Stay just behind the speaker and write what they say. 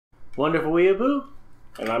Wonderful Weeaboo.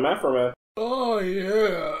 And I'm Afroman. Oh,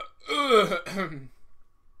 yeah.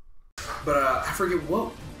 But I forget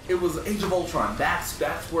what... It was Age of Ultron. That's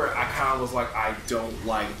where I kind of was like, I don't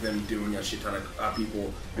like them doing a shit ton of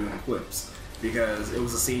people doing clips. Because it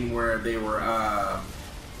was a scene where they were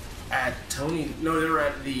at Tony... No, they were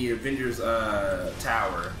at the Avengers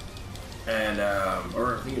tower. And,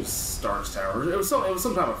 or I think it was Stark's tower. It was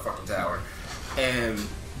some type of fucking tower. And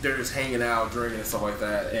they're just hanging out, drinking and stuff like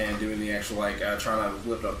that, and doing the actual, like, trying to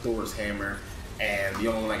lift up Thor's hammer. And the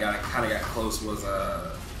only one that kind of got close was,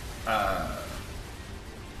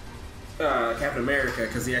 Captain America,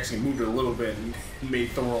 because he actually moved it a little bit and made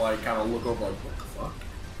Thor, like, kind of look over, like, what the fuck?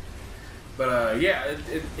 But, yeah,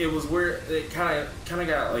 it was where it kind of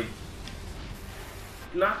got, like,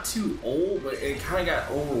 not too old, but it kind of got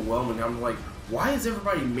overwhelming. I'm like, why is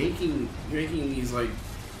everybody making these, like,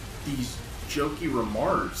 these jokey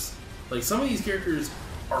remarks? Like, some of these characters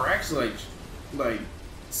are actually, like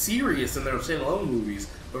serious in their standalone movies,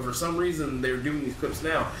 but for some reason they're doing these clips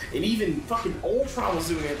now. And even fucking Ultron was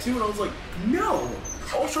doing it too, and I was like, no!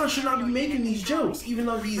 Ultron should not be making these jokes, even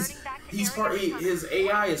though his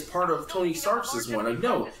AI is part of Tony Stark's this one. Like,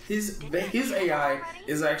 no, his AI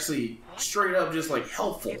is actually straight up just like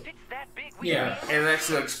helpful. Yeah, and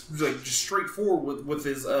actually like just straightforward with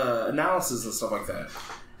his analysis and stuff like that.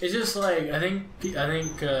 It's just like I think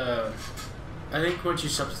once you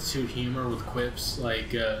substitute humor with quips,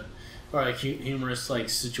 like or like humorous like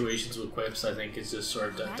situations with quips, I think it just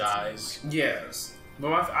sort of dies. Yes,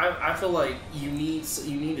 but I feel like you need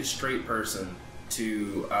a straight person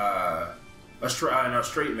to a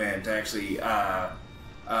straight man to actually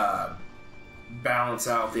balance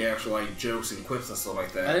out the actual like jokes and quips and stuff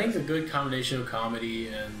like that. I think a good combination of comedy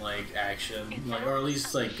and like action, like or at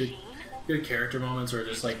least like good character moments, or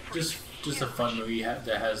just a fun movie that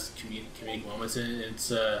has comedic moments in it.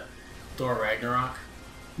 It's Thor Ragnarok.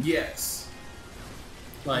 Yes,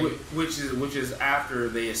 like which is after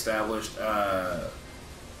they established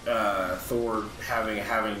Thor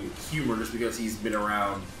having humor just because he's been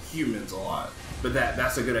around humans a lot. But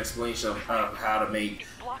that's a good explanation of how to make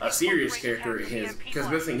a serious character in his, because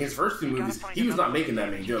his first two movies he was not making that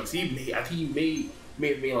many jokes. I think he made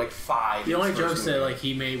like 5. The only jokes that like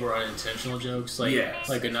he made were unintentional jokes, like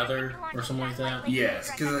like Another or something like that. Yes,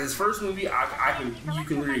 because his first movie, you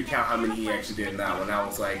can literally count how many he actually did in that one. That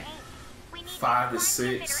was like 5 to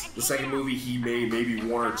 6. The second movie he made maybe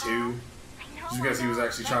 1 or 2, just because he was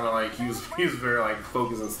actually trying to like he was very like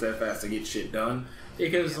focused and steadfast to get shit done.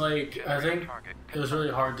 Because like I think it was really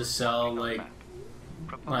hard to sell like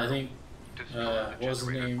I think what was his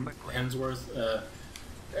name, Hemsworth.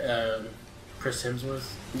 Chris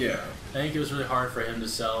Hemsworth. Yeah, I think it was really hard for him to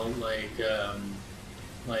sell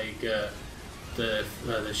the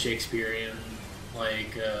Shakespearean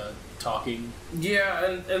talking. Yeah,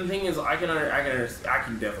 and the thing is, I can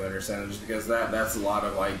definitely understand it, just because that's a lot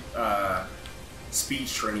of like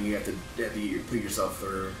speech training you have to put yourself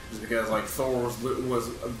through. Just because like Thor was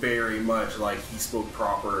very much like he spoke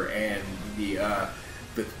proper and the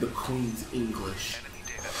Queen's English.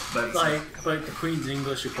 But the Queen's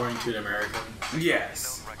English according to an American.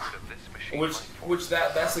 Yes. Which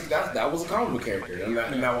that was a comic book character, and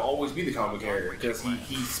that will always be the comic book character, because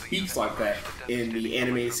he speaks like that in the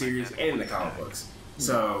animated series and in the comic books.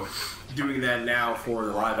 So doing that now for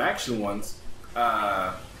the live action ones,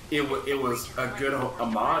 it was a good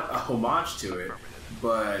homage to it.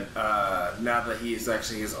 But now that he is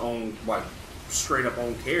actually his own like straight up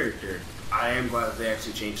own character, I am glad that they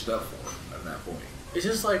actually changed it up for him at that point. It's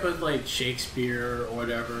just like with like Shakespeare or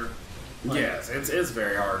whatever. Like, yes, it's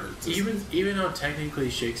very hard. Even though technically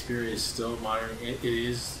Shakespeare is still modern, it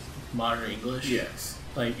is modern English. Yes.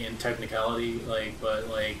 Like in technicality, but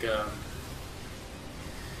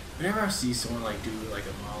whenever I see someone like do like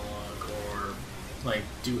a monologue or like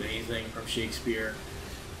do anything from Shakespeare,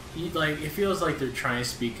 it feels like they're trying to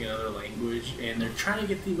speak another language and they're trying to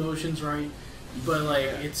get the emotions right. But like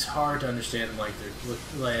it's hard to understand I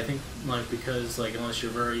think because unless you're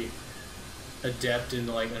very adept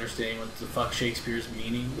into like understanding what the fuck Shakespeare's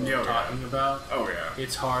meaning or talking about. Oh yeah.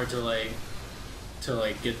 It's hard to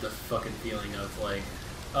get the fucking feeling of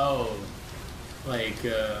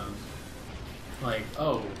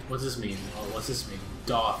what's this mean? Oh, what's this mean?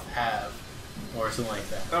 Doth have or something like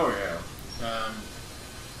that. Oh yeah.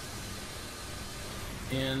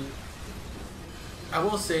 And I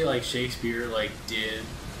will say, Shakespeare, did,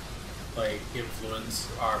 influence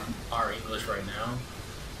our English right now.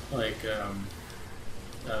 A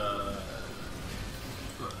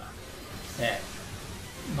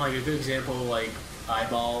good example,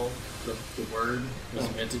 eyeball, the word was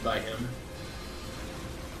invented by him.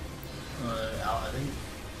 think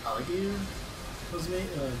Alligator was made.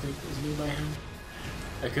 I think it was made by him.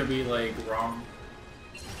 I could be like wrong.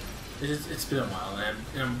 It's been a while, and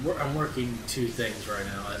I'm working two things right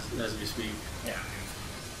now as we speak. Yeah.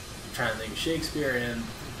 I'm trying to think of Shakespeare and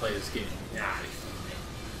play this game. Yeah.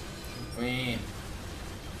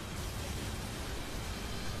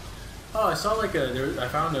 Oh, I saw like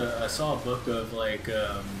I saw a book of like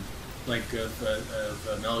of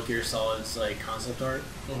Metal Gear Solid's like concept art.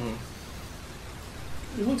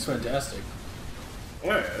 It looks fantastic.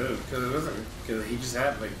 Yeah, because he just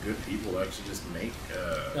had like good people to actually just make.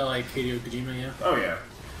 Like Hideo Kojima, yeah. Oh yeah.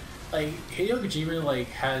 Like Hideo Kojima like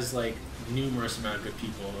has like numerous amount of good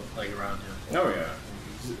people like around him. Oh yeah.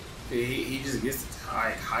 He just gets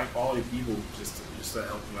high quality people just to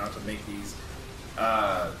help him out to make these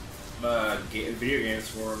video games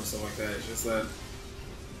for him and stuff like that. It's just that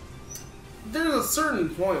there's a certain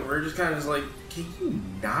point where it just kind of is like, can you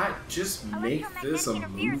not just make this a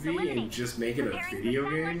movie and just make it a video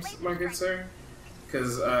game, my good sir?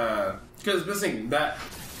 Because this thing that.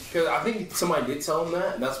 Because I think somebody did tell him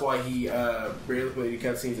that, and that's why he barely played the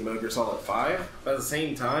cutscenes in Metal Gear Solid 5. But at the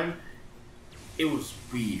same time, it was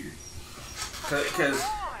weird. Because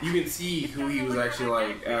you can see who he was actually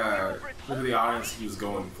like, who the audience he was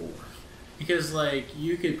going for. Because like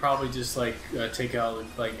you could probably just like take out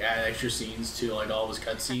like add extra scenes to like all of his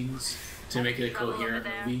cutscenes to make it a coherent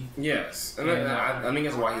movie. Yes, and I think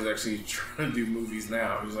that's why he's actually trying to do movies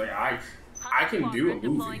now. He's like, I can do a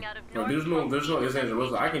movie. Like, there's no ifs, ands, or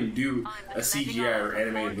buts. I can do a CGI or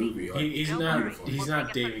animated movie. Like, he's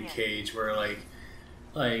not David Cage where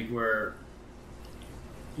where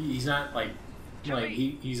he's not like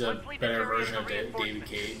he's a better version of David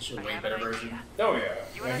Cage, a way better version. Oh yeah,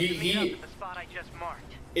 he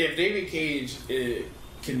if David Cage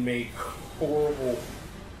can make horrible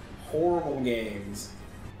games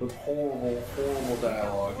with horrible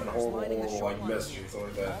dialogue and horrible like messages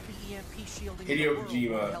like that. Hideo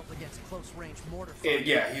Kojima,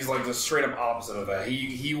 he's like the straight up opposite of that.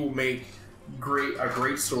 He will make a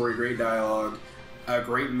great story, great dialogue, a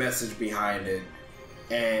great message behind it,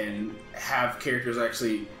 and have characters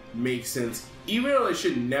actually make sense, even though they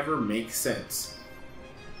should never make sense.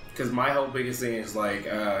 Because my whole biggest thing is like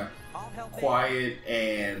Quiet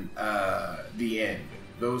and the End.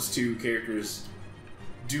 Those two characters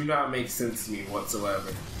do not make sense to me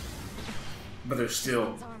whatsoever, but they're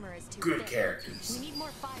still good characters.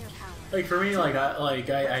 Like for me, I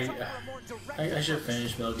should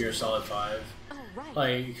finish Metal Gear Solid 5,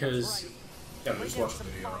 like because yeah, just watch the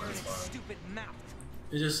video. That's fine.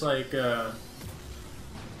 it's just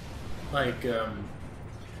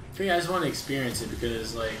for me, I just want to experience it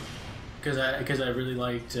because I really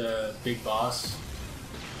liked Big Boss.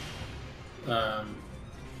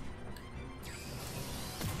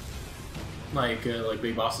 Like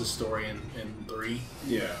Big Boss's story in 3.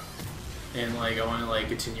 Yeah. And I want to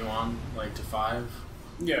continue on to 5.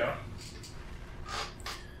 Yeah.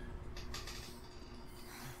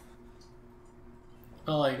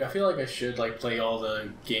 Well, I feel like I should play all the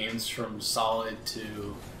games from Solid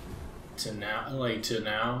to now, to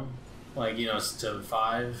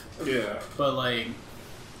 5. Yeah. But I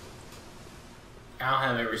don't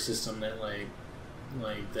have every system that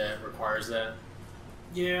that requires that.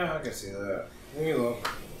 Yeah, I can see that. You look,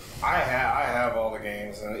 I have all the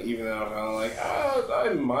games, and even though I'm kind of like, I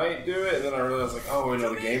might do it, and then I realized oh wait,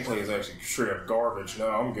 no, the gameplay is actually straight up garbage. No,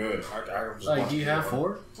 I'm good. I just do you have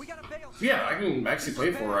 4? Yeah, I can actually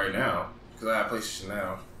play 4 right now because I have PlayStation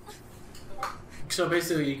Now. So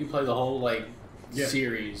basically, you can play the whole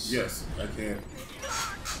series. Yes, I can.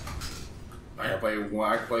 I can play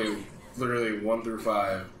literally 1 through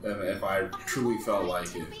 5, if I truly felt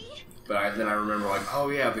like it. But then I remember oh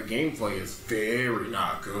yeah, the gameplay is very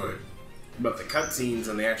not good, but the cutscenes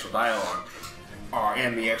and the actual dialogue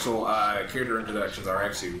and the actual character introductions are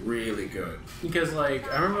actually really good. Because I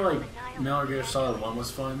remember Metal Gear Solid 1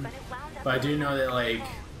 was fun, but I do know that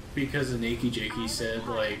because of Nakey Jakey said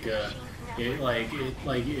it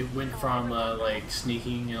went from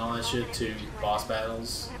sneaking and all that shit to boss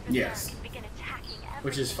battles. Yes.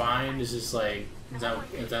 Which is fine. It's just is that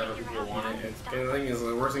what people wanted? And the thing is,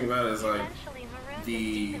 the worst thing about it is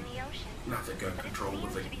not the gun control,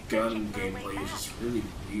 but the gun gameplay is just really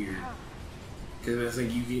weird. Because I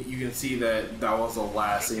think you can see that was the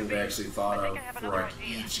last thing they actually thought of for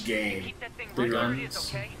each game. The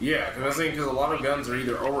guns. Yeah, because a lot of guns are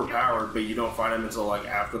either overpowered, but you don't find them until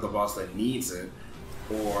after the boss that needs it,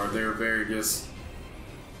 or they're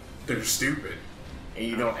they're stupid,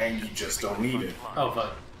 and you just don't need it. Oh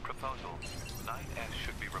fuck. Proposal: NieR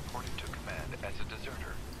should be reported to command as a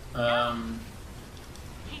deserter.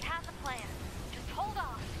 He has a plan. Just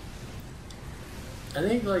I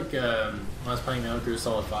think like when I was playing Metal Gear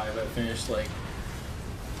Solid 5, I finished like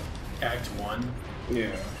Act 1.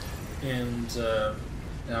 Yeah. And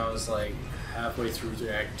I was like halfway through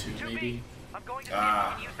to Act 2 maybe.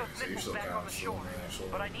 So you're still kind of still in the actual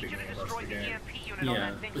beginning of the game.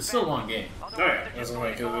 Yeah, it's still a long game. Oh yeah, that's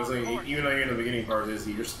why. Because like, even though you're in the beginning part of this,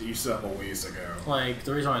 you still have a ways to go. Like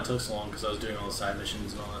the reason why it took so long because I was doing all the side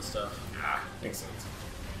missions and all that stuff. Ah, makes sense.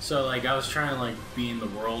 So like I was trying to like be in the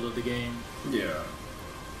world of the game. Yeah.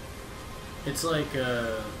 It's like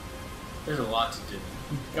there's a lot to do.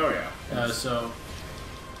 Oh yeah.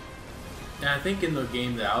 And I think in the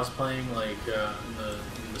game that I was playing, like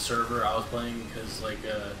in the server I was playing, because like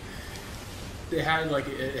it had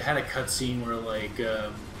a cutscene where like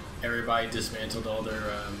everybody dismantled all their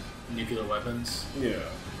nuclear weapons. Yeah.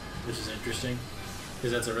 Which is interesting,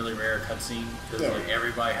 because that's a really rare cutscene. Because like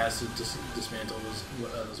everybody has to dismantle those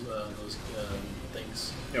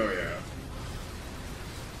things. Oh yeah.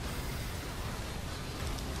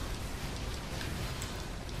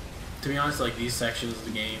 To be honest, like these sections of the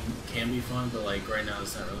game can be fun, but like right now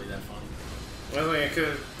it's not really that fun. I was like,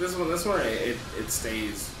 cause this one, it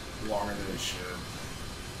stays longer than it should.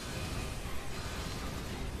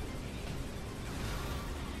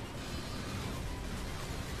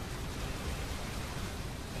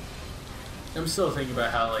 I'm still thinking about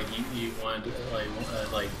how like you wanted to,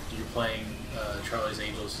 like you're playing Charlie's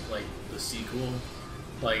Angels, like the sequel,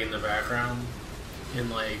 like in the background, and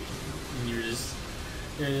you're just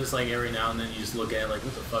like every now and then you just look at it, like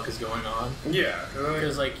what the fuck is going on? Yeah,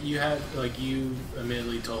 because like you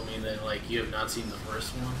admittedly told me that like you have not seen the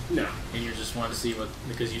first one. No. And you just want to see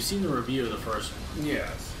because you've seen the review of the first one.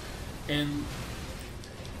 Yes. And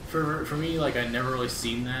for me, like I never really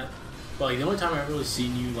seen that. But like the only time I've really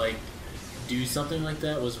seen you like do something like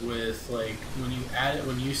that was with like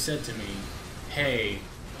when you said to me, "Hey,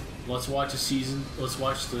 let's watch the season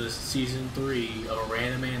 3 of a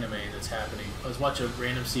random anime that's happening. Let's watch a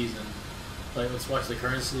random season. Like let's watch the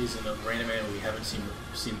current season of random anime we haven't seen the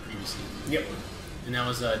previous season." Yep. And that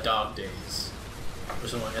was Dog Days or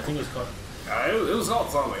something. I think it was called. It was called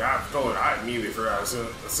something. I immediately forgot as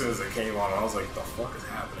soon as it came on. I was like, "The fuck is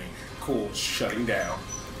happening?" Cool, shutting down.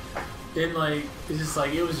 And like it's just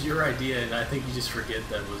like it was your idea, and I think you just forget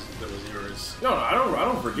that was yours. No, I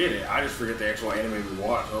don't forget it. I just forget the actual anime we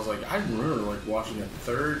watched. I was like, I remember like watching the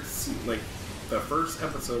first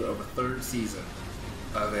episode of a third season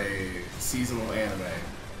of a seasonal anime.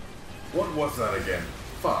 What was that again?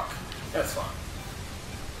 Fuck, that's fine.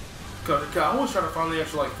 Cause I always try to find the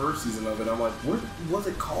actual like first season of it. I'm like, what was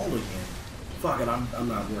it called again? Fuck it, I'm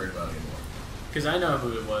not worried about it anymore. Because I know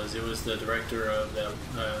who it was. It was the director of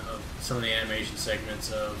some of the animation segments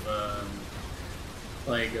of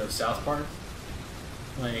South Park.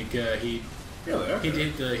 Like he Really? Okay.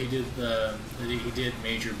 he did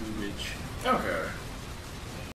Major Boobage. Okay.